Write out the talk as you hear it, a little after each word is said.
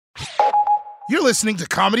You're listening to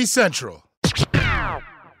Comedy Central.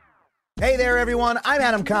 Hey there, everyone. I'm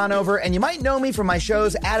Adam Conover, and you might know me from my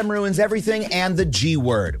shows Adam Ruins Everything and The G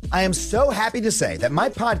Word. I am so happy to say that my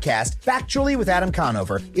podcast, Factually with Adam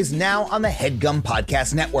Conover, is now on the HeadGum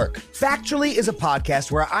Podcast Network. Factually is a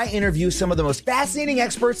podcast where I interview some of the most fascinating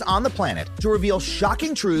experts on the planet to reveal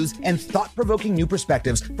shocking truths and thought-provoking new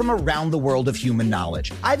perspectives from around the world of human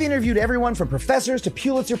knowledge. I've interviewed everyone from professors to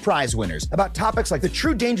Pulitzer Prize winners about topics like the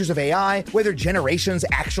true dangers of AI, whether generations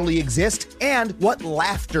actually exist, and what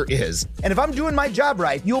laughter is. And if I'm doing my job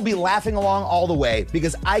right, you'll be laughing along all the way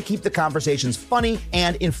because I keep the conversations funny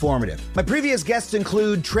and informative. My previous guests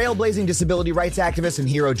include trailblazing disability rights activist and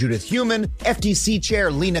hero Judith Heumann, FTC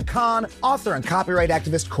chair Lena Khan, author and copyright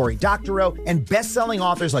activist Cory Doctorow, and best-selling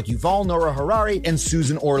authors like Yuval Noah Harari and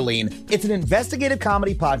Susan Orlean. It's an investigative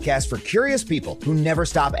comedy podcast for curious people who never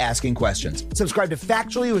stop asking questions. Subscribe to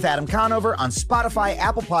Factually with Adam Conover on Spotify,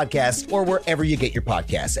 Apple Podcasts, or wherever you get your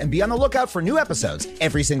podcasts. And be on the lookout for new episodes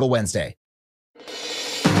every single Wednesday.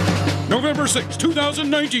 November 6,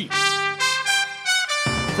 2019.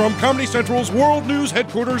 From Comedy Central's World News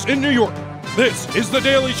headquarters in New York, this is The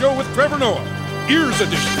Daily Show with Trevor Noah, Ears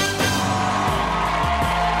Edition.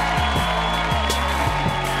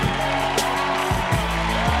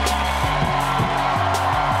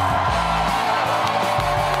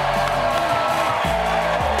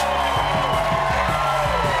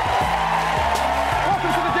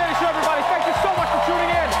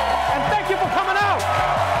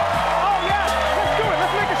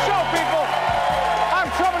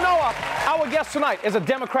 Tonight is a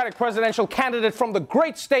Democratic presidential candidate from the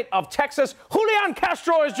great state of Texas. Julian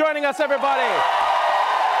Castro is joining us, everybody.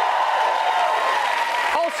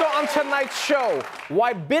 Also on tonight's show,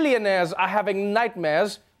 why billionaires are having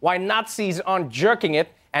nightmares, why Nazis aren't jerking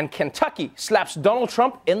it, and Kentucky slaps Donald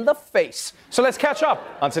Trump in the face. So let's catch up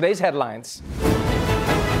on today's headlines.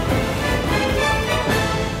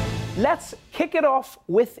 Let's kick it off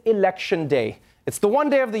with Election Day. It's the one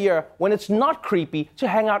day of the year when it's not creepy to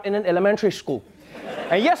hang out in an elementary school.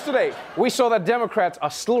 And yesterday, we saw that Democrats are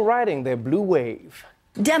still riding their blue wave.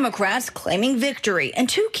 Democrats claiming victory in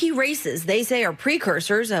two key races they say are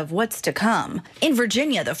precursors of what's to come. In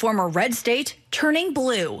Virginia, the former red state turning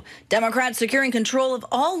blue. Democrats securing control of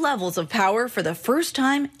all levels of power for the first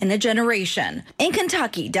time in a generation. In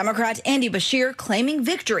Kentucky, Democrat Andy Beshear claiming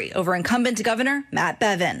victory over incumbent Governor Matt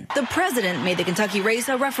Bevin. The president made the Kentucky race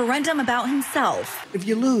a referendum about himself. If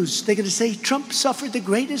you lose, they're going to say Trump suffered the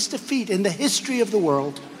greatest defeat in the history of the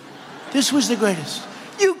world. This was the greatest.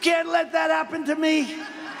 You can't let that happen to me.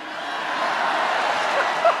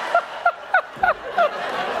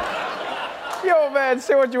 Yo, man,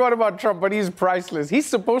 say what you want about Trump, but he's priceless. He's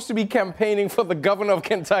supposed to be campaigning for the governor of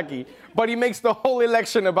Kentucky, but he makes the whole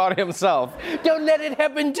election about himself. Don't let it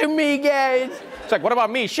happen to me, guys. It's like, what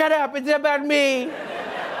about me? Shut up, it's about me.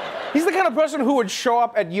 He's the kind of person who would show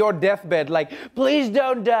up at your deathbed like, please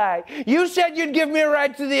don't die. You said you'd give me a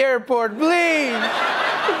ride to the airport, please.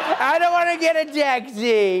 I don't want to get a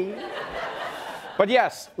taxi. But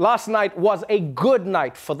yes, last night was a good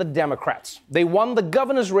night for the Democrats. They won the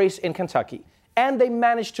governor's race in Kentucky, and they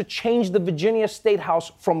managed to change the Virginia State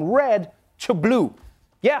House from red to blue.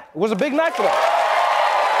 Yeah, it was a big night for them.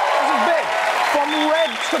 This is big. From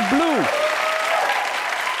red to blue.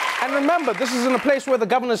 And remember, this is in a place where the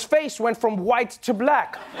governor's face went from white to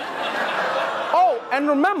black. Oh, and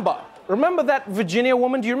remember that Virginia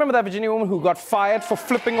woman? Do you remember that Virginia woman who got fired for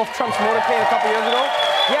flipping off Trump's motorcade a couple years ago?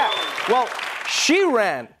 Yeah, well, she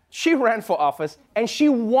ran for office, and she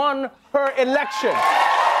won her election.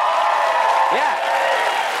 Yeah,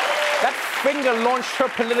 that finger launched her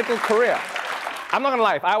political career. I'm not gonna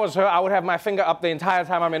lie, if I was her, I would have my finger up the entire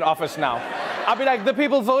time I'm in office now. I'd be like, the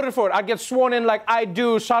people voted for it. I'd get sworn in like, I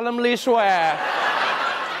do solemnly swear.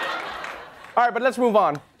 All right, but let's move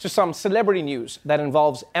on to some celebrity news that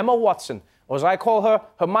involves Emma Watson, or as I call her,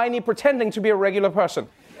 Hermione pretending to be a regular person.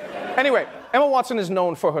 Anyway, Emma Watson is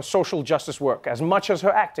known for her social justice work as much as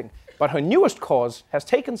her acting, but her newest cause has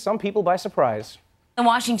taken some people by surprise. The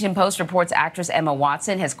Washington Post reports actress Emma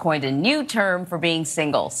Watson has coined a new term for being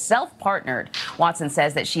single, self-partnered. Watson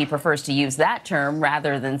says that she prefers to use that term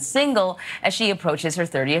rather than single as she approaches her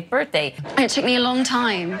 30th birthday. It took me a long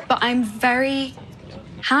time, but I'm very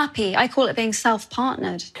happy. I call it being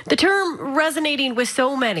self-partnered. The term resonating with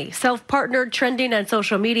so many. Self-partnered trending on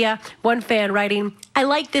social media. One fan writing, I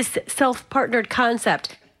like this self-partnered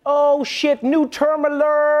concept. Oh shit, new term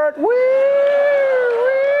alert. Woo!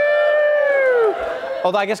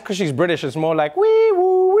 Although I guess because she's British, it's more like wee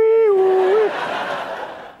woo wee woo.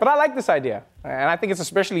 But I like this idea, and I think it's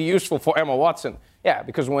especially useful for Emma Watson. Yeah,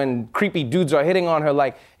 because when creepy dudes are hitting on her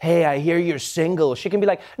like, hey, I hear you're single, she can be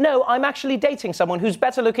like, no, I'm actually dating someone who's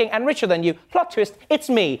better looking and richer than you. Plot twist, it's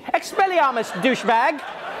me. Expelliarmus, douchebag.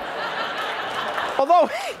 Although,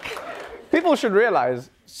 people should realize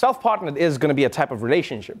self-partnered is going to be a type of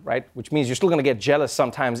relationship, right? Which means you're still going to get jealous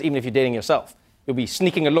sometimes, even if you're dating yourself. You'll be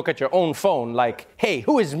sneaking a look at your own phone like, hey,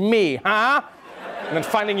 who is me, huh? And then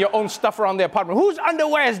finding your own stuff around the apartment. Whose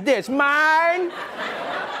underwear is this? Mine?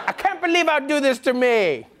 I can't believe I'd do this to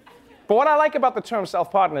me. But what I like about the term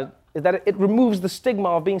self-partnered is that it removes the stigma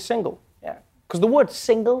of being single. Yeah. Because the word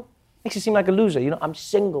single makes you seem like a loser. You know, I'm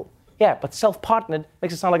single. Yeah, but self-partnered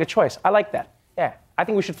makes it sound like a choice. I like that. Yeah. I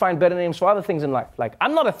think we should find better names for other things in life. Like,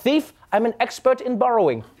 I'm not a thief, I'm an expert in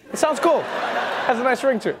borrowing. It sounds cool. Has a nice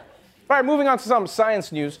ring to it. All right, moving on to some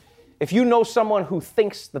science news. If you know someone who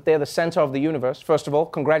thinks that they're the center of the universe, first of all,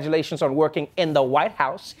 congratulations on working in the White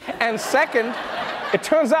House. And second, it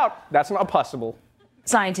turns out that's not possible.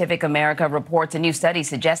 Scientific America reports a new study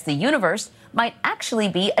suggests the universe might actually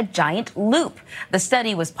be a giant loop. The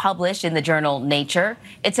study was published in the journal Nature.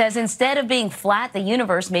 It says instead of being flat, the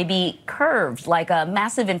universe may be curved like a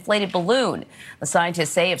massive inflated balloon. The scientists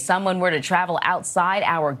say if someone were to travel outside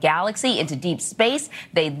our galaxy into deep space,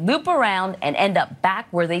 they'd loop around and end up back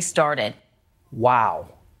where they started. Wow.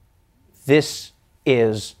 This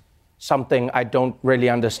is something I don't really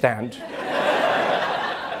understand.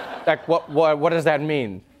 Like, what does that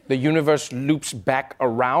mean? The universe loops back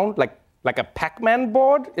around, like a Pac-Man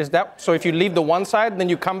board? Is that so? If you leave the one side, then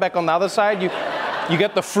you come back on the other side, you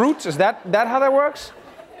get the fruits? Is that how that works?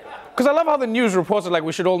 Because I love how the news reports it like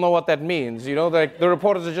we should all know what that means. You know, the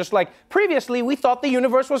reporters are just like, previously we thought the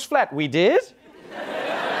universe was flat. We did?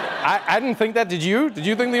 I didn't think that. Did you? Did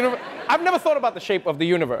you think the universe? I've never thought about the shape of the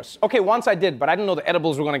universe. Okay, once I did, but I didn't know the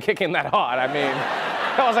edibles were going to kick in that hard. I mean,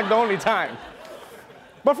 that was like the only time.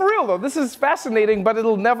 But for real, though, this is fascinating, but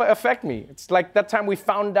it'll never affect me. It's like that time we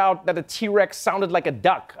found out that a T-Rex sounded like a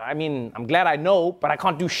duck. I mean, I'm glad I know, but I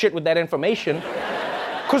can't do shit with that information.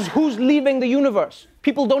 Because who's leaving the universe?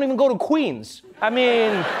 People don't even go to Queens. I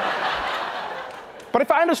mean... But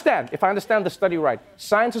if I understand the study right,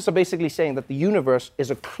 scientists are basically saying that the universe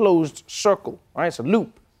is a closed circle, right? It's a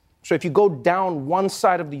loop. So if you go down one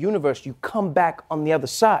side of the universe, you come back on the other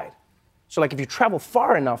side. So like if you travel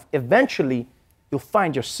far enough, eventually you'll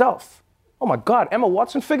find yourself. Oh my God, Emma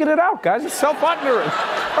Watson figured it out, guys. It's self-partnering.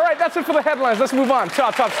 All right, that's it for the headlines. Let's move on to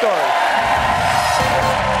our top story.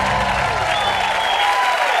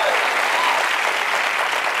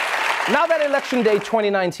 Now that Election Day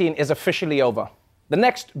 2019 is officially over, the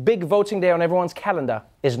next big voting day on everyone's calendar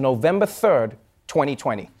is November 3rd,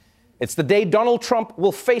 2020. It's the day Donald Trump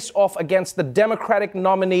will face off against the Democratic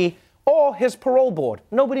nominee or his parole board.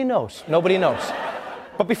 Nobody knows. Nobody knows.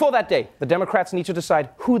 But before that day, the Democrats need to decide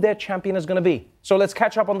who their champion is going to be. So let's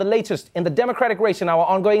catch up on the latest in the Democratic race in our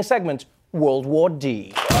ongoing segment, World War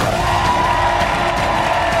D.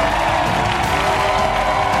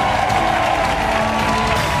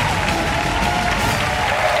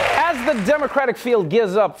 As the Democratic field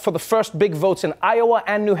gears up for the first big votes in Iowa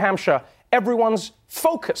and New Hampshire, everyone's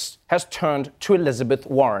focus has turned to Elizabeth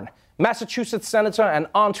Warren, Massachusetts senator and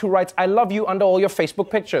aunt who writes, I love you under all your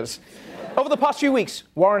Facebook pictures. Over the past few weeks,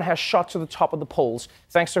 Warren has shot to the top of the polls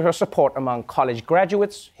thanks to her support among college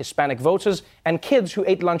graduates, Hispanic voters, and kids who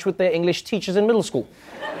ate lunch with their English teachers in middle school.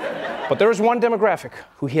 But there is one demographic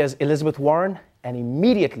who hears Elizabeth Warren and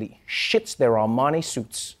immediately shits their Armani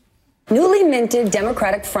suits. Newly minted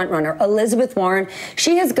Democratic frontrunner Elizabeth Warren,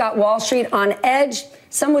 she has got Wall Street on edge,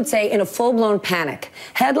 some would say in a full-blown panic.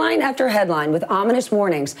 Headline after headline with ominous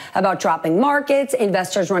warnings about dropping markets,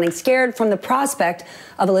 investors running scared from the prospect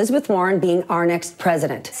of Elizabeth Warren being our next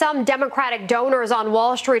president. Some Democratic donors on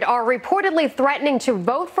Wall Street are reportedly threatening to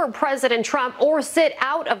vote for President Trump or sit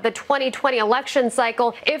out of the 2020 election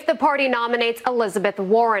cycle if the party nominates Elizabeth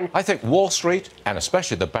Warren. I think Wall Street, and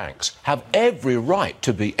especially the banks, have every right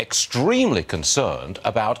to be extremely concerned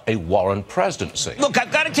about a Warren presidency. Look,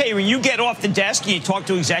 I've got to tell you, when you get off the desk and you talk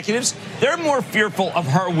to executives, they're more fearful of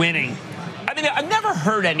her winning. I mean, I've never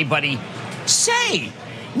heard anybody say,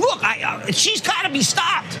 look, she's got to be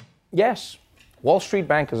stopped. Yes, Wall Street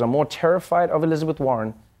bankers are more terrified of Elizabeth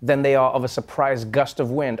Warren than they are of a surprise gust of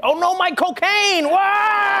wind. Oh no, my cocaine!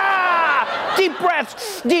 Wah! Deep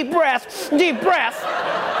breaths, deep breaths, deep breath.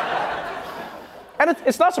 And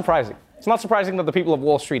it's not surprising. It's not surprising that the people of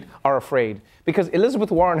Wall Street are afraid, because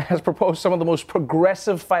Elizabeth Warren has proposed some of the most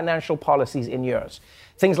progressive financial policies in years.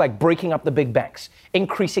 Things like breaking up the big banks,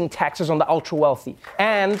 increasing taxes on the ultra-wealthy,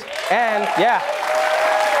 and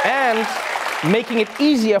making it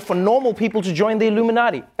easier for normal people to join the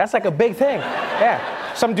Illuminati. That's like a big thing.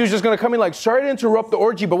 Yeah. Some dude's just gonna come in like, sorry to interrupt the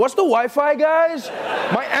orgy, but what's the Wi-Fi, guys?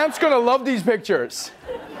 My aunt's gonna love these pictures.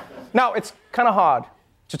 Now, it's kind of hard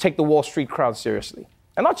to take the Wall Street crowd seriously.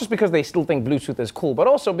 And not just because they still think Bluetooth is cool, but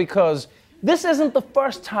also because this isn't the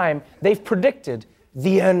first time they've predicted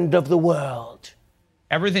the end of the world.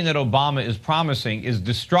 Everything that Obama is promising is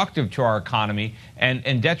destructive to our economy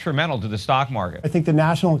and detrimental to the stock market. I think the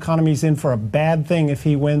national economy is in for a bad thing if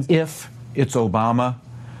he wins. If it's Obama,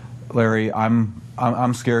 Larry,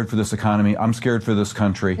 I'm scared for this economy. I'm scared for this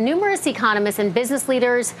country. Numerous economists and business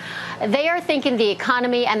leaders, they are thinking the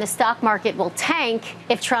economy and the stock market will tank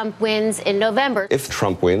if Trump wins in November. If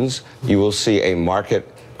Trump wins, you will see a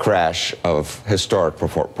market crash of historic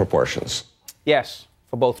proportions. Yes,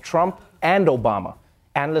 for both Trump and Obama,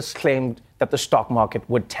 analysts claimed that the stock market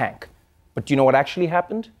would tank. But do you know what actually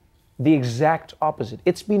happened? The exact opposite.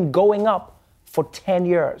 It's been going up for 10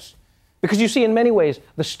 years. Because you see, in many ways,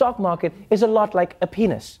 the stock market is a lot like a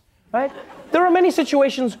penis, right? There are many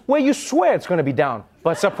situations where you swear it's going to be down.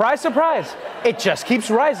 But surprise, surprise, it just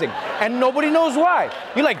keeps rising. And nobody knows why.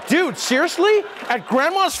 You're like, dude, seriously? At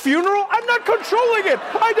grandma's funeral? I'm not controlling it.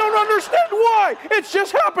 I don't understand why. It's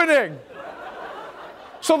just happening.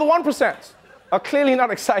 So the 1% are clearly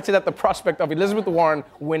not excited at the prospect of Elizabeth Warren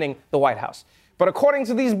winning the White House. But according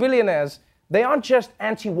to these billionaires, they aren't just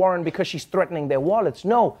anti-Warren because she's threatening their wallets.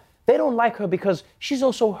 No, they don't like her because she's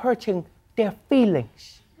also hurting their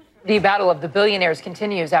feelings. The battle of the billionaires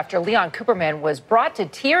continues after Leon Cooperman was brought to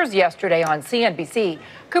tears yesterday on CNBC.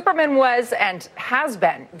 Cooperman was and has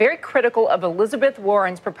been very critical of Elizabeth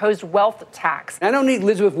Warren's proposed wealth tax. I don't need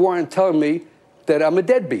Elizabeth Warren telling me that I'm a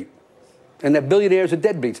deadbeat and that billionaires are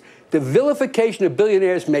deadbeats. The vilification of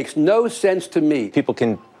billionaires makes no sense to me. People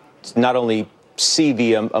can not only see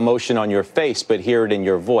the emotion on your face, but hear it in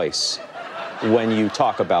your voice when you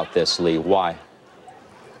talk about this, Lee. Why?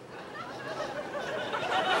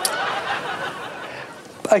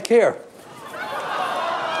 I care.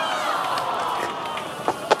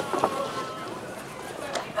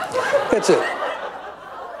 That's it.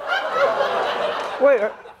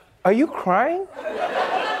 Wait, are you crying?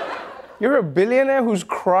 You're a billionaire who's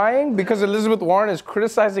crying because Elizabeth Warren is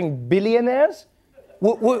criticizing billionaires?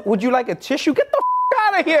 Would you like a tissue? Get the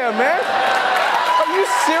out of here, man. Are you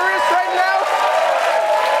serious right now?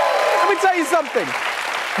 Let me tell you something.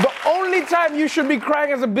 The only time you should be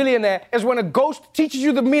crying as a billionaire is when a ghost teaches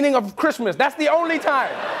you the meaning of Christmas. That's the only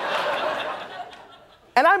time.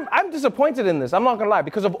 And I'm disappointed in this, I'm not gonna lie,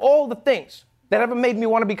 because of all the things that ever made me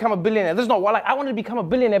want to become a billionaire. There's no why. Like, I wanted to become a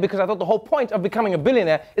billionaire because I thought the whole point of becoming a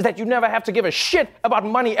billionaire is that you never have to give a shit about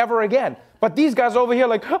money ever again. But these guys over here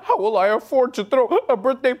like, how will I afford to throw a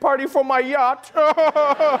birthday party for my yacht?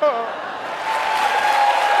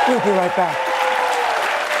 We'll be right back.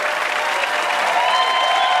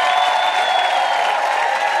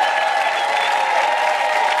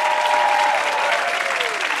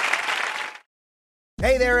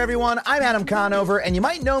 Hey there, everyone. I'm Adam Conover, and you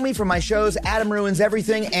might know me from my shows Adam Ruins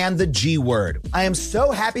Everything and The G Word. I am so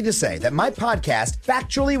happy to say that my podcast,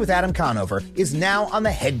 Factually with Adam Conover, is now on the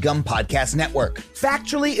HeadGum Podcast Network.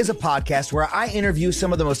 Factually is a podcast where I interview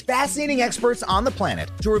some of the most fascinating experts on the planet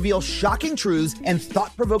to reveal shocking truths and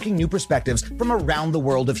thought-provoking new perspectives from around the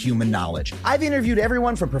world of human knowledge. I've interviewed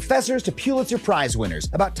everyone from professors to Pulitzer Prize winners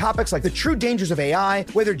about topics like the true dangers of AI,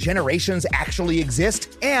 whether generations actually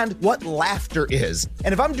exist, and what laughter is.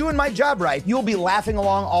 And if I'm doing my job right, you'll be laughing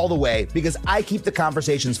along all the way because I keep the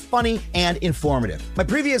conversations funny and informative. My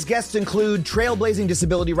previous guests include trailblazing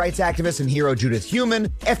disability rights activist and hero Judith Heumann,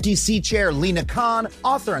 FTC chair Lena Khan,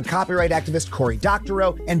 author and copyright activist Cory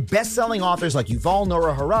Doctorow, and best-selling authors like Yuval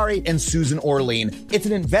Noah Harari and Susan Orlean. It's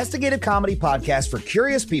an investigative comedy podcast for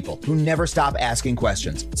curious people who never stop asking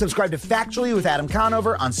questions. Subscribe to Factually with Adam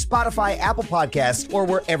Conover on Spotify, Apple Podcasts, or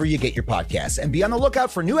wherever you get your podcasts. And be on the lookout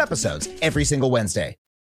for new episodes every single Wednesday.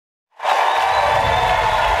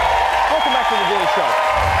 Welcome back to The Daily Show.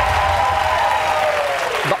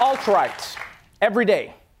 The alt-right. Every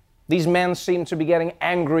day, these men seem to be getting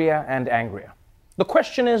angrier and angrier. The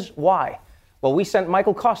question is, why? Well, we sent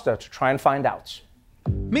Michael Costa to try and find out.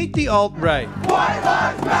 Meet the alt-right. White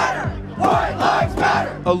lives matter! White lives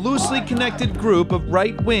matter! A loosely connected group of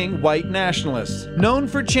right-wing white nationalists, known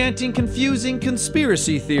for chanting confusing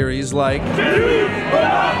conspiracy theories like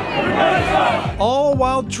all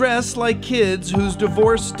while dressed like kids whose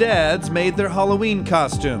divorced dads made their Halloween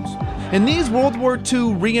costumes. And these World War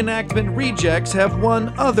II reenactment rejects have one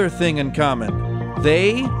other thing in common.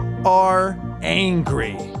 They are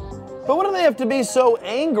angry. But what do they have to be so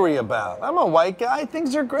angry about? I'm a white guy.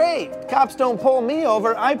 Things are great. Cops don't pull me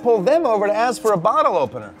over. I pull them over to ask for a bottle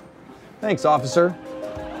opener. Thanks, officer.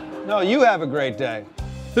 No, you have a great day.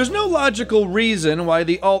 There's no logical reason why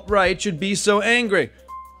the alt-right should be so angry.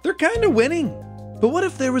 They're kind of winning. But what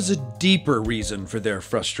if there was a deeper reason for their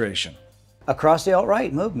frustration? Across the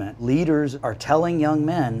alt-right movement, leaders are telling young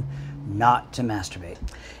men not to masturbate.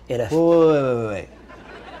 Wait.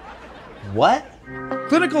 What?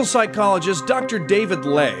 Clinical psychologist Dr. David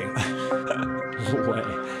Lay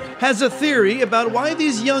has a theory about why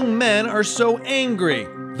these young men are so angry.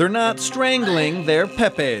 They're not strangling their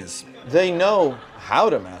pepes. They know how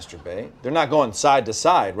to masturbate. They're not going side to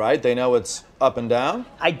side, right? They know it's up and down.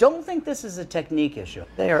 I don't think this is a technique issue.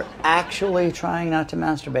 They are actually trying not to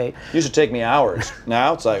masturbate. Used to take me hours.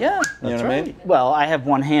 Now it's like, yeah, you know what I mean? Well, I have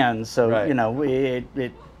one hand, so, right. you know,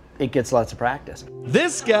 it gets lots of practice.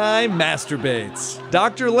 This guy masturbates.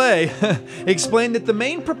 Dr. Lay explained that the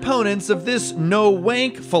main proponents of this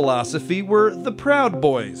no-wank philosophy were the Proud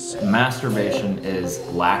Boys. Masturbation is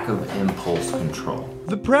lack of impulse control.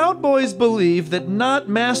 The Proud Boys believe that not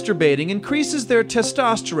masturbating increases their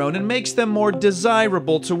testosterone and makes them more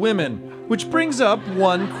desirable to women, which brings up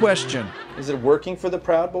one question. Is it working for the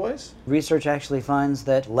Proud Boys? Research actually finds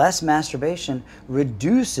that less masturbation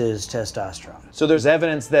reduces testosterone. So there's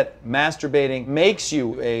evidence that masturbating makes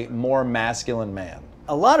you a more masculine man.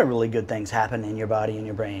 A lot of really good things happen in your body and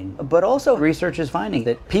your brain. But also research is finding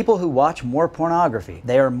that people who watch more pornography,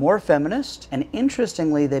 they are more feminist, and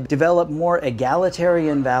interestingly, they develop more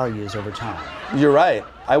egalitarian values over time. You're right.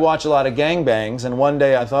 I watch a lot of gangbangs, and one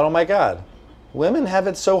day I thought, oh my God, women have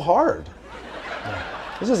it so hard.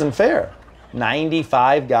 This isn't fair.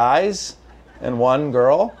 95 guys and one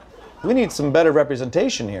girl? We need some better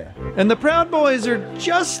representation here. And the Proud Boys are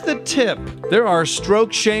just the tip. There are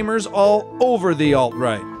stroke shamers all over the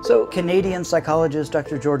alt-right. So Canadian psychologist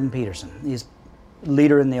Dr. Jordan Peterson, he's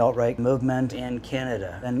leader in the alt-right movement in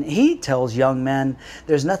Canada. And he tells young men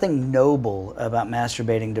there's nothing noble about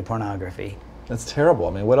masturbating to pornography. That's terrible.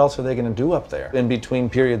 I mean, what else are they going to do up there in between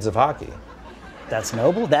periods of hockey? That's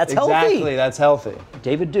noble. That's healthy. Exactly, that's healthy.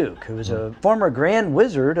 David Duke, who is a former Grand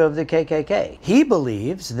Wizard of the KKK, he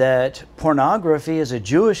believes that pornography is a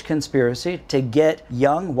Jewish conspiracy to get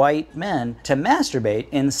young white men to masturbate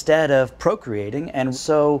instead of procreating, and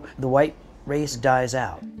so the white race dies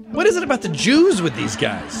out. What is it about the Jews with these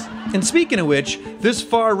guys? And speaking of which, this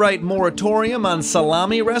far-right moratorium on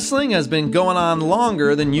salami wrestling has been going on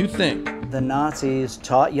longer than you think. The Nazis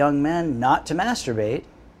taught young men not to masturbate.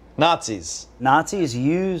 Nazis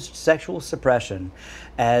used sexual suppression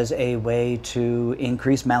as a way to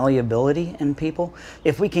increase malleability in people.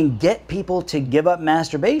 If we can get people to give up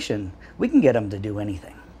masturbation, we can get them to do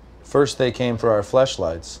anything. First they came for our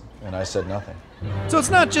fleshlights, and I said nothing. So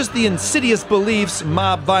it's not just the insidious beliefs,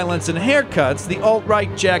 mob violence, and haircuts. The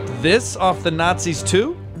alt-right jacked this off the Nazis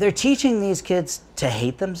too? They're teaching these kids to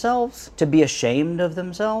hate themselves, to be ashamed of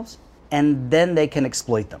themselves, and then they can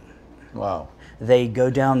exploit them. Wow. They go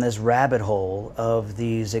down this rabbit hole of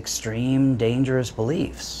these extreme, dangerous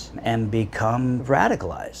beliefs and become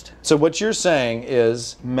radicalized. So what you're saying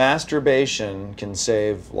is masturbation can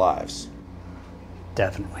save lives?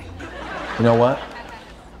 Definitely. You know what?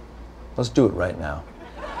 Let's do it right now.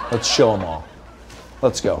 Let's show them all.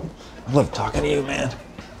 Let's go. I love talking to you, man.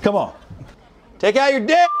 Come on. Take out your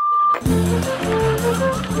dick!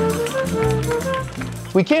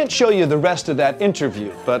 We can't show you the rest of that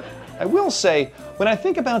interview, but I will say, when I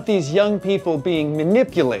think about these young people being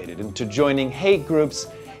manipulated into joining hate groups,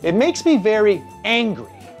 it makes me very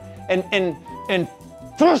angry and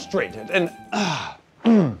frustrated and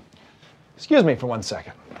excuse me for 1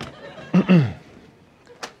 second.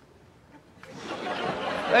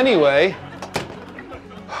 Anyway,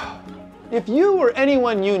 if you or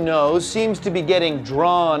anyone you know seems to be getting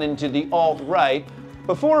drawn into the alt-right,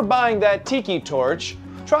 before buying that tiki torch,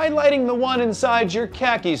 try lighting the one inside your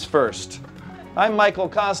khakis first. I'm Michael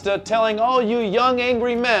Costa, telling all you young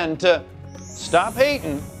angry men to stop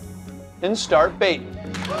hating and start baiting.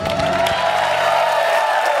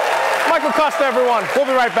 Michael Costa, everyone. We'll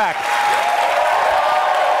be right back.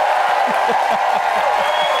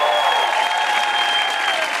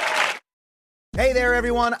 Hey there,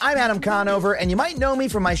 everyone. I'm Adam Conover, and you might know me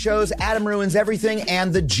from my shows Adam Ruins Everything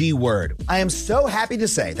and The G Word. I am so happy to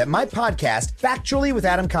say that my podcast, Factually with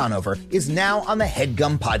Adam Conover, is now on the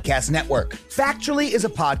HeadGum Podcast Network. Factually is a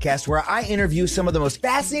podcast where I interview some of the most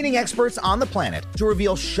fascinating experts on the planet to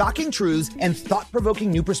reveal shocking truths and thought-provoking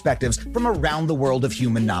new perspectives from around the world of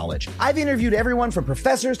human knowledge. I've interviewed everyone from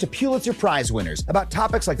professors to Pulitzer Prize winners about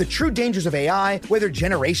topics like the true dangers of AI, whether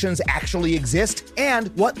generations actually exist, and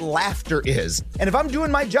what laughter is. And if I'm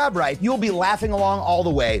doing my job right, you'll be laughing along all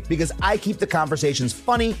the way because I keep the conversations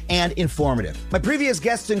funny and informative. My previous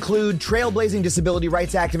guests include trailblazing disability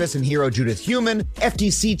rights activist and hero Judith Heumann,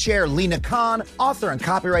 FTC chair Lena Khan, author and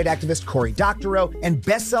copyright activist Cory Doctorow, and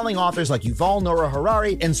best-selling authors like Yuval Noah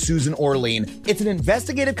Harari and Susan Orlean. It's an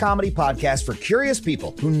investigative comedy podcast for curious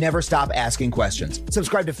people who never stop asking questions.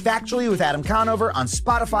 Subscribe to Factually with Adam Conover on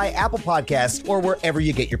Spotify, Apple Podcasts, or wherever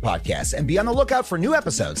you get your podcasts, and be on the lookout for new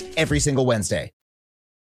episodes every single Wednesday.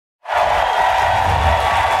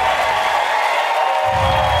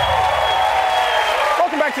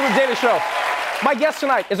 Welcome back to The Daily Show. My guest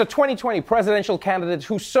tonight is a 2020 presidential candidate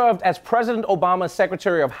who served as President Obama's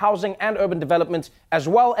Secretary of Housing and Urban Development, as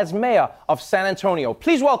well as Mayor of San Antonio.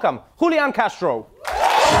 Please welcome Julian Castro.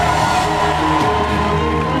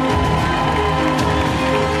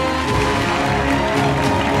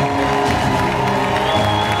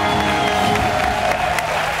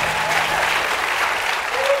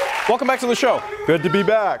 Welcome back to the show. Good to be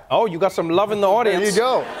back. Oh, you got some love in the audience.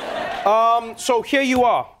 There you go. So here you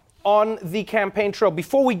are on the campaign trail.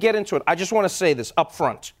 Before we get into it, I just want to say this up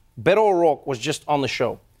front. Beto O'Rourke was just on the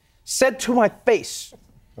show. Said to my face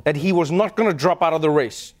that he was not going to drop out of the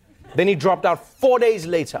race. Then he dropped out 4 days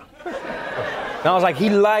later. And I was like, he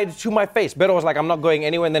lied to my face. Beto was like, I'm not going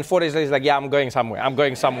anywhere. And then 4 days later, he's like, yeah, I'm going somewhere. I'm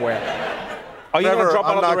going somewhere. Are you going to drop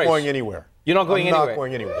out of the race? I'm not going anywhere. You're not going anywhere? I'm not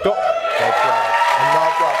going anywhere. That's right. I'm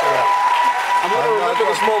not dropping out. I'm going to remember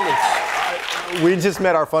this moment. We just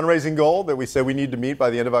met our fundraising goal that we said we need to meet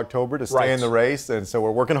by the end of October to stay in the race, and so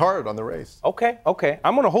we're working hard on the race. Okay.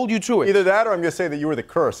 I'm going to hold you to it. Either that or I'm going to say that you were the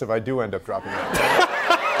curse if I do end up dropping out.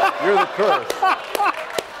 You're the curse.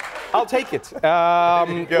 I'll take it.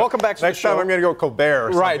 Welcome back to the show. Next time I'm going to go Colbert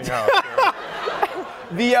or something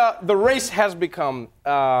else. The race has become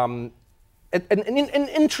an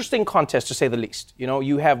interesting contest, to say the least. You know,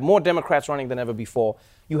 you have more Democrats running than ever before.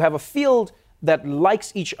 You have a field that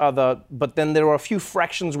likes each other, but then there are a few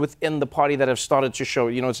fractions within the party that have started to show,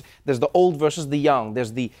 you know, there's the old versus the young,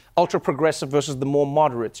 there's the ultra-progressive versus the more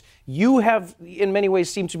moderates. You have, in many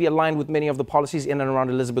ways, seemed to be aligned with many of the policies in and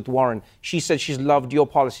around Elizabeth Warren. She said she's loved your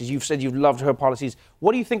policies. You've said you've loved her policies.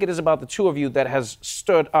 What do you think it is about the two of you that has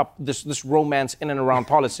stirred up this romance in and around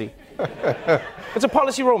policy? It's a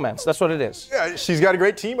policy romance. That's what it is. Yeah, she's got a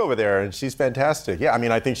great team over there, and she's fantastic. Yeah, I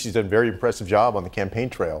mean, I think she's done a very impressive job on the campaign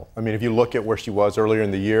trail. I mean, if you look at where she was earlier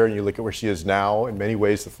in the year and you look at where she is now, in many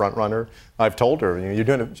ways the front runner, I've told her, you know, you're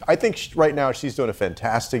doing I think right now she's doing a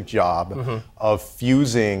fantastic job of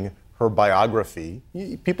fusing her biography.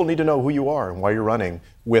 People need to know who you are and why you're running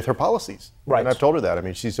with her policies. Right. And I've told her that. I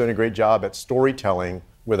mean, she's doing a great job at storytelling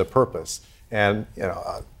with a purpose. And,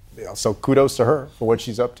 so kudos to her for what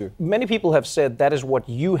she's up to. Many people have said that is what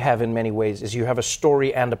you have in many ways, is you have a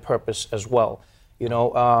story and a purpose as well. You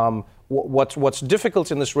know, what's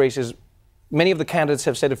difficult in this race is many of the candidates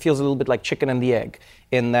have said it feels a little bit like chicken and the egg,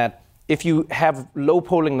 in that if you have low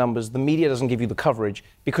polling numbers, the media doesn't give you the coverage.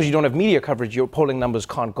 Because you don't have media coverage, your polling numbers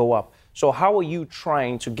can't go up. So how are you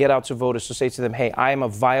trying to get out to voters to say to them, hey, I am a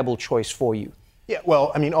viable choice for you? Yeah,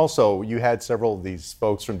 well, I mean, also, you had several of these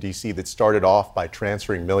folks from D.C. that started off by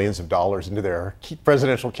transferring millions of dollars into their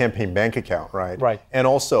presidential campaign bank account, right? Right. And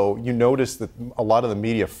also, you notice that a lot of the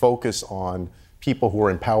media focus on people who are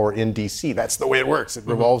in power in D.C. That's the way it works. It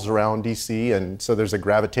revolves around D.C., and so there's a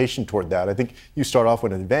gravitation toward that. I think you start off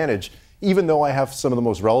with an advantage. Even though I have some of the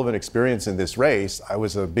most relevant experience in this race, I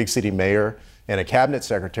was a big city mayor and a cabinet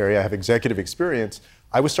secretary, I have executive experience,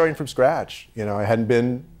 I was starting from scratch. You know, I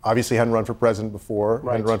obviously hadn't run for president before,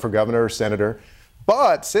 hadn't run for governor or senator.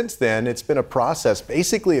 But since then, it's been a process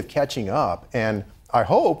basically of catching up. And I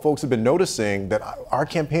hope folks have been noticing that our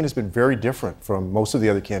campaign has been very different from most of the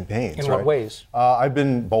other campaigns. In what ways? I've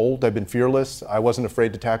been bold, I've been fearless. I wasn't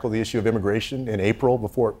afraid to tackle the issue of immigration in April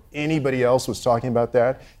before anybody else was talking about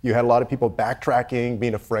that. You had a lot of people backtracking,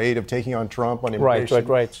 being afraid of taking on Trump on immigration.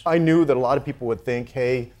 Right. I knew that a lot of people would think,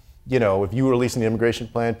 hey, you know, if you were releasing the immigration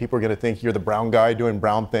plan, people are going to think you're the brown guy doing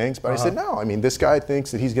brown things. But I said, no, I mean, this guy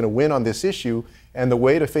thinks that he's going to win on this issue. And the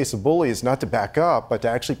way to face a bully is not to back up, but to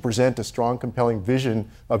actually present a strong, compelling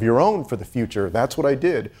vision of your own for the future. That's what I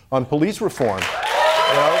did on police reform.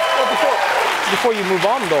 Well, before you move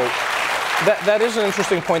on, though, That is an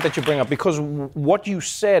interesting point that you bring up, because what you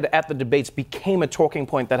said at the debates became a talking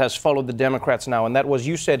point that has followed the Democrats now, and that was,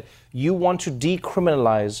 you said you want to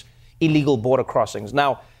decriminalize illegal border crossings.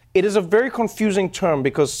 Now, it is a very confusing term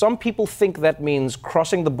because some people think that means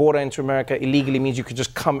crossing the border into America illegally means you could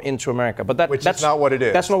just come into America. But that's not what it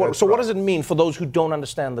is. That's not what. That's so right. what does it mean for those who don't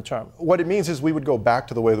understand the term? What it means is we would go back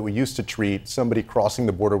to the way that we used to treat somebody crossing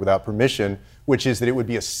the border without permission, which is that it would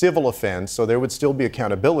be a civil offense, so there would still be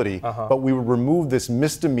accountability, but we would remove this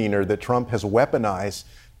misdemeanor that Trump has weaponized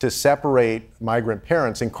to separate migrant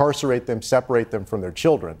parents, incarcerate them, separate them from their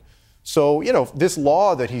children. So, this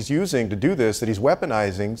law that he's using to do this, that he's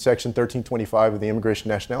weaponizing, Section 1325 of the Immigration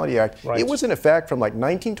Nationality Act, it was in effect from like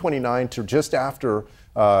 1929 to just after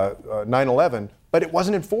 9/11, but it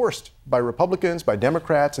wasn't enforced by Republicans, by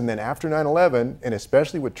Democrats, and then after 9/11, and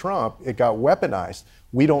especially with Trump, it got weaponized.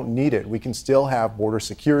 We don't need it. We can still have border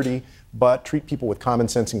security, but treat people with common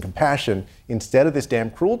sense and compassion instead of this damn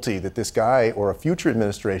cruelty that this guy or a future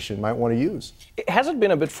administration might want to use. Has it been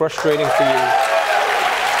a bit frustrating for you?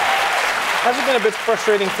 Has it been a bit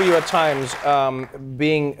frustrating for you at times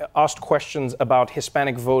being asked questions about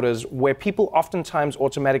Hispanic voters where people oftentimes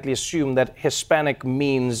automatically assume that Hispanic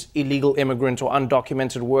means illegal immigrant or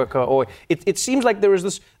undocumented worker? Or it seems like there is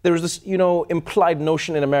this implied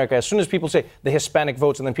notion in America. As soon as people say the Hispanic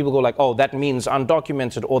votes, and then people go like, oh, that means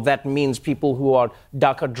undocumented, or that means people who are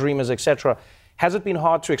DACA dreamers, etc. Has it been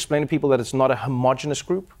hard to explain to people that it's not a homogenous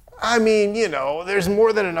group? I mean, there's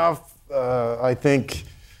more than enough, I think,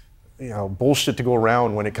 bullshit to go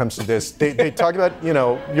around when it comes to this. They talk about,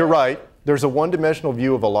 you're right. There's a one-dimensional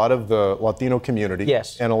view of a lot of the Latino community.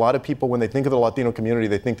 Yes. And a lot of people, when they think of the Latino community,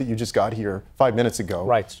 they think that you just got here 5 minutes ago.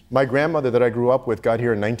 Right. My grandmother that I grew up with got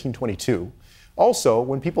here in 1922. Also,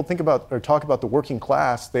 when people think about or talk about the working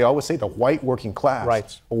class, they always say the white working class.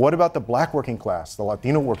 Right. But what about the black working class, the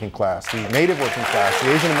Latino working class, the Native working class,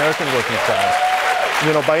 the Asian American working class?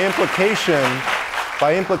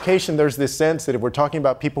 By implication, there's this sense that if we're talking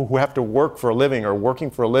about people who have to work for a living or working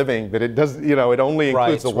for a living, that it does, it only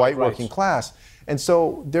includes the white working class. And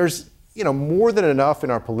so there's, more than enough in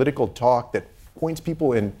our political talk that points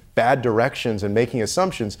people in bad directions and making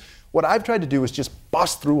assumptions. What I've tried to do is just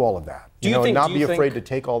bust through all of that, and not be afraid to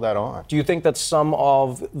take all that on. Do you think that some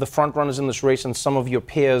of the front runners in this race and some of your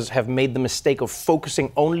peers have made the mistake of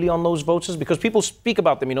focusing only on those voters? Because people speak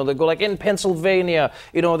about them, they'll go like in Pennsylvania,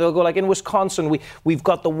 they'll go like in Wisconsin, we've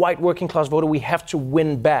got the white working class voter, we have to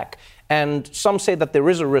win back. And some say that there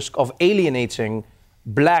is a risk of alienating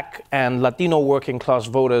black and Latino working class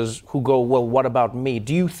voters who go, well, what about me?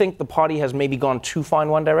 Do you think the party has maybe gone too far in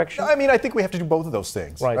one direction? I mean, I think we have to do both of those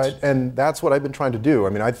things, right? And that's what I've been trying to do. I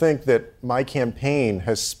mean, I think that my campaign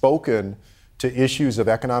has spoken to issues of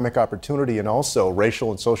economic opportunity and also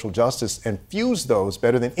racial and social justice and fuse those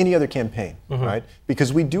better than any other campaign, right?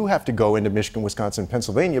 Because we do have to go into Michigan, Wisconsin, and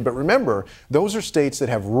Pennsylvania. But remember, those are states that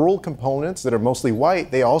have rural components that are mostly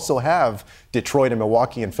white. They also have Detroit and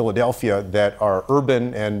Milwaukee and Philadelphia that are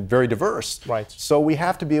urban and very diverse. Right. So we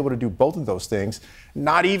have to be able to do both of those things,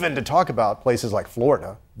 not even to talk about places like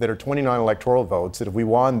Florida that are 29 electoral votes, that if we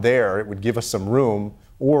won there, it would give us some room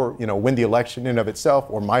or win the election in and of itself,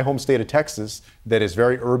 or my home state of Texas that is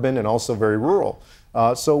very urban and also very rural.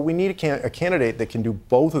 So we need a candidate that can do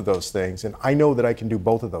both of those things, and I know that I can do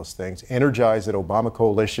both of those things. Energize that Obama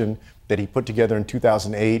coalition that he put together in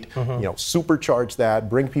 2008, supercharge that,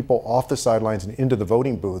 bring people off the sidelines and into the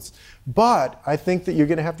voting booths. But I think that you're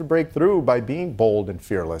going to have to break through by being bold and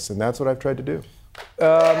fearless, and that's what I've tried to do.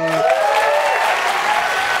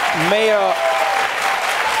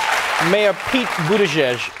 Mayor Pete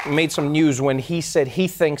Buttigieg made some news when he said he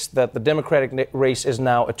thinks that the Democratic race is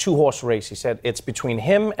now a two-horse race. He said it's between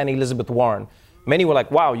him and Elizabeth Warren. Many were like,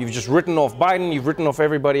 wow, you've just written off Biden, you've written off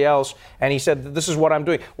everybody else. And he said, this is what I'm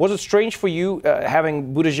doing. Was it strange for you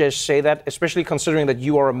having Buttigieg say that, especially considering that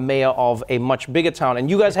you are a mayor of a much bigger town? And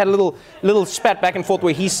you guys had a little spat back and forth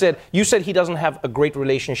where you said he doesn't have a great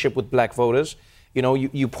relationship with black voters.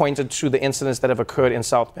 You pointed to the incidents that have occurred in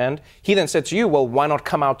South Bend. He then said to you, well, why not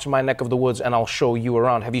come out to my neck of the woods and I'll show you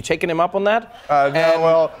around? Have you taken him up on that?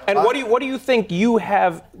 What do you think you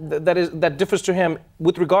have that differs to him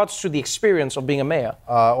with regards to the experience of being a mayor?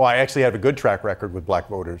 Well, I actually have a good track record with black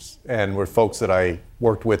voters and with folks that I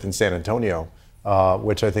worked with in San Antonio,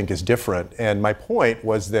 which I think is different. And my point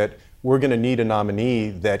was that we're going to need a nominee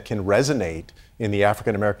that can resonate in the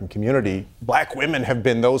African American community. Black women have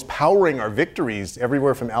been those powering our victories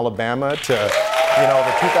everywhere from Alabama to,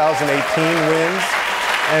 the 2018 wins.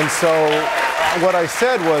 And so what I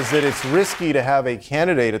said was that it's risky to have a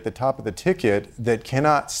candidate at the top of the ticket that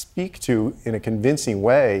cannot speak to, in a convincing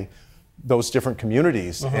way, those different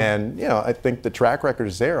communities. And, you know, I think the track record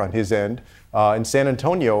is there on his end. In San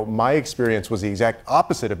Antonio, my experience was the exact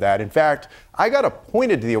opposite of that. In fact, I got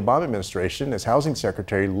appointed to the Obama administration as housing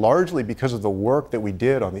secretary largely because of the work that we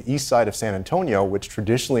did on the east side of San Antonio, which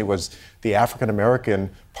traditionally was the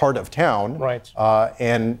African-American part of town. Right.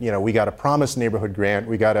 And, you know, we got a Promise neighborhood grant,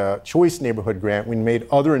 we got a Choice neighborhood grant, we made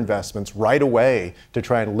other investments right away to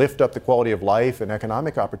try and lift up the quality of life and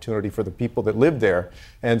economic opportunity for the people that live there.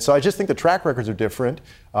 And so I just think the track records are different.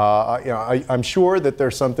 I'm sure that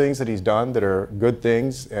there's some things that he's done that are good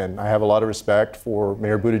things, and I have a lot of respect for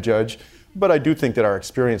Mayor Buttigieg, but I do think that our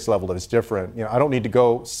experience level is different. You know, I don't need to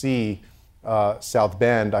go see South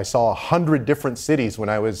Bend. I saw 100 different cities when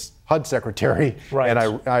I was HUD secretary, and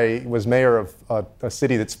I was mayor of a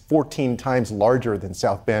city that's 14 times larger than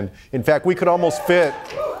South Bend. In fact, we could almost fit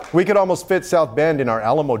South Bend in our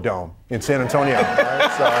Alamo Dome in San Antonio.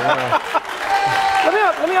 Right? So, you know.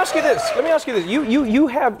 Let me ask you this.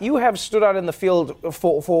 You have stood out in the field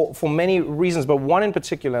for many reasons, but one in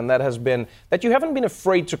particular, and that has been that you haven't been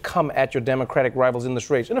afraid to come at your Democratic rivals in this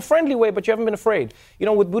race in a friendly way, but you haven't been afraid. You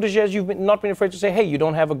know, with Buttigieg, you've not been afraid to say, hey, you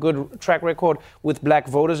don't have a good track record with black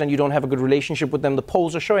voters and you don't have a good relationship with them. The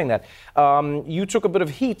polls are showing that. You took a bit of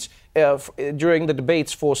heat during the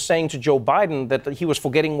debates for saying to Joe Biden that he was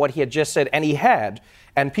forgetting what he had just said, and he had.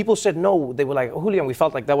 And people said no. They were like, Julian, we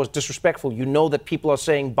felt like that was disrespectful. You know that people are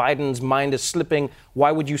saying Biden's mind is slipping.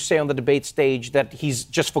 Why would you say on the debate stage that he's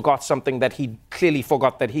just forgot something that he clearly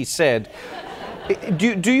forgot that he said?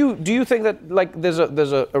 Do you think that like there's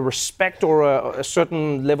a respect or a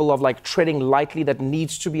certain level of like treading lightly that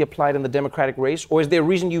needs to be applied in the Democratic race, or is there a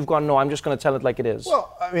reason you've gone no? I'm just going to tell it like it is.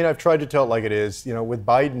 Well, I mean, I've tried to tell it like it is. You know, with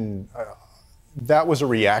Biden. That was a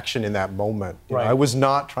reaction in that moment. You know, I was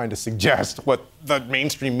not trying to suggest what the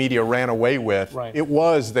mainstream media ran away with. It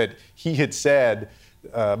was that he had said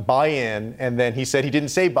buy-in, and then he said he didn't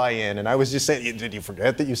say buy-in, and I was just saying, did you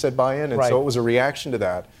forget that you said buy-in? And so it was a reaction to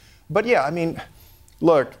that. But yeah, I mean,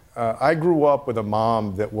 look, I grew up with a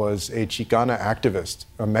mom that was a Chicana activist,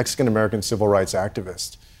 a Mexican-American civil rights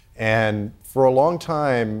activist. And for a long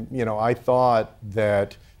time, you know, I thought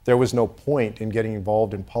that there was no point in getting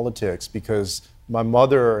involved in politics because my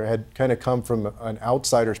mother had kind of come from an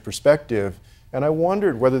outsider's perspective, and I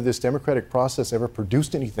wondered whether this democratic process ever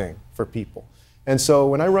produced anything for people. And so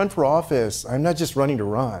when I run for office, I'm not just running to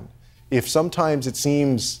run. If sometimes it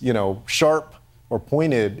seems, you know, sharp or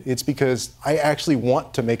pointed, it's because I actually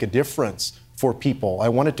want to make a difference for people. I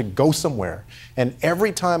want it to go somewhere. And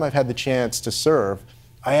every time I've had the chance to serve,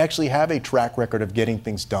 I actually have a track record of getting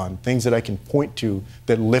things done, things that I can point to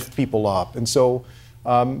that lift people up. And so,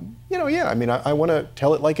 you know, yeah, I mean, I want to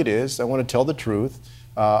tell it like it is. I want to tell the truth.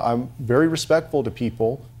 I'm very respectful to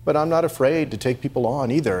people, but I'm not afraid to take people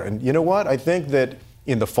on either. And you know what? I think that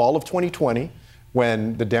in the fall of 2020,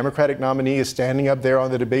 when the Democratic nominee is standing up there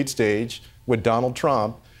on the debate stage with Donald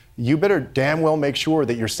Trump, you better damn well make sure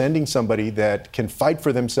that you're sending somebody that can fight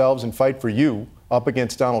for themselves and fight for you up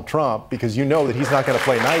against Donald Trump, because you know that he's not going to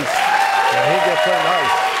play nice. Yeah, he's going to play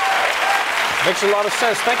nice. Makes a lot of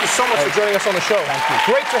sense. Thank you so much for joining us on the show. Thank you.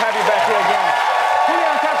 Great to have you back here again.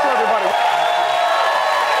 Julian Castro, everybody.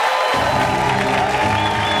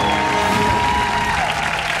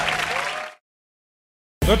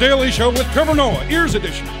 The Daily Show with Trevor Noah, Ears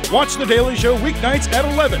Edition. Watch The Daily Show weeknights at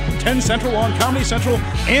 11, 10 Central on Comedy Central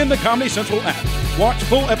and the Comedy Central app. Watch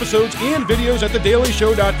full episodes and videos at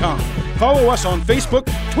thedailyshow.com. Follow us on Facebook,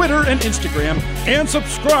 Twitter, and Instagram, and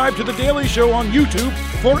subscribe to The Daily Show on YouTube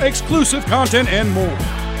for exclusive content and more.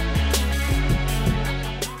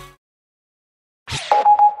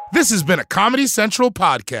 This has been a Comedy Central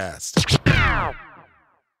podcast.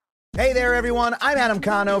 Hey there, everyone. I'm Adam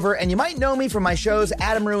Conover, and you might know me from my shows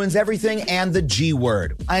Adam Ruins Everything and The G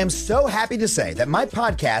Word. I am so happy to say that my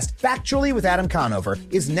podcast, Factually with Adam Conover,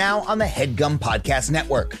 is now on the HeadGum Podcast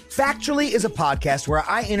Network. Factually is a podcast where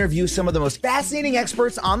I interview some of the most fascinating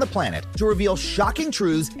experts on the planet to reveal shocking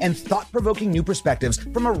truths and thought-provoking new perspectives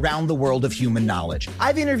from around the world of human knowledge.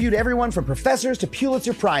 I've interviewed everyone from professors to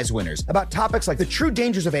Pulitzer Prize winners about topics like the true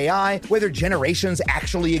dangers of AI, whether generations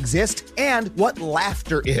actually exist, and what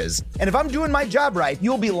laughter is. And if I'm doing my job right,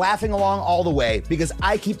 you'll be laughing along all the way because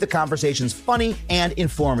I keep the conversations funny and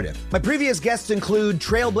informative. My previous guests include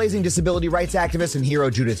trailblazing disability rights activist and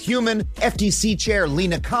hero Judith Heumann, FTC chair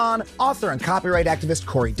Lena Khan, author and copyright activist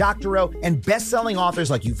Cory Doctorow, and best-selling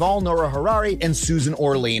authors like Yuval Noah Harari and Susan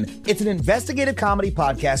Orlean. It's an investigative comedy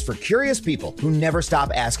podcast for curious people who never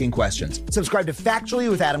stop asking questions. Subscribe to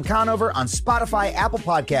Factually with Adam Conover on Spotify, Apple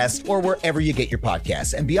Podcasts, or wherever you get your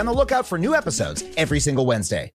podcasts, and be on the lookout for new episodes every single Wednesday.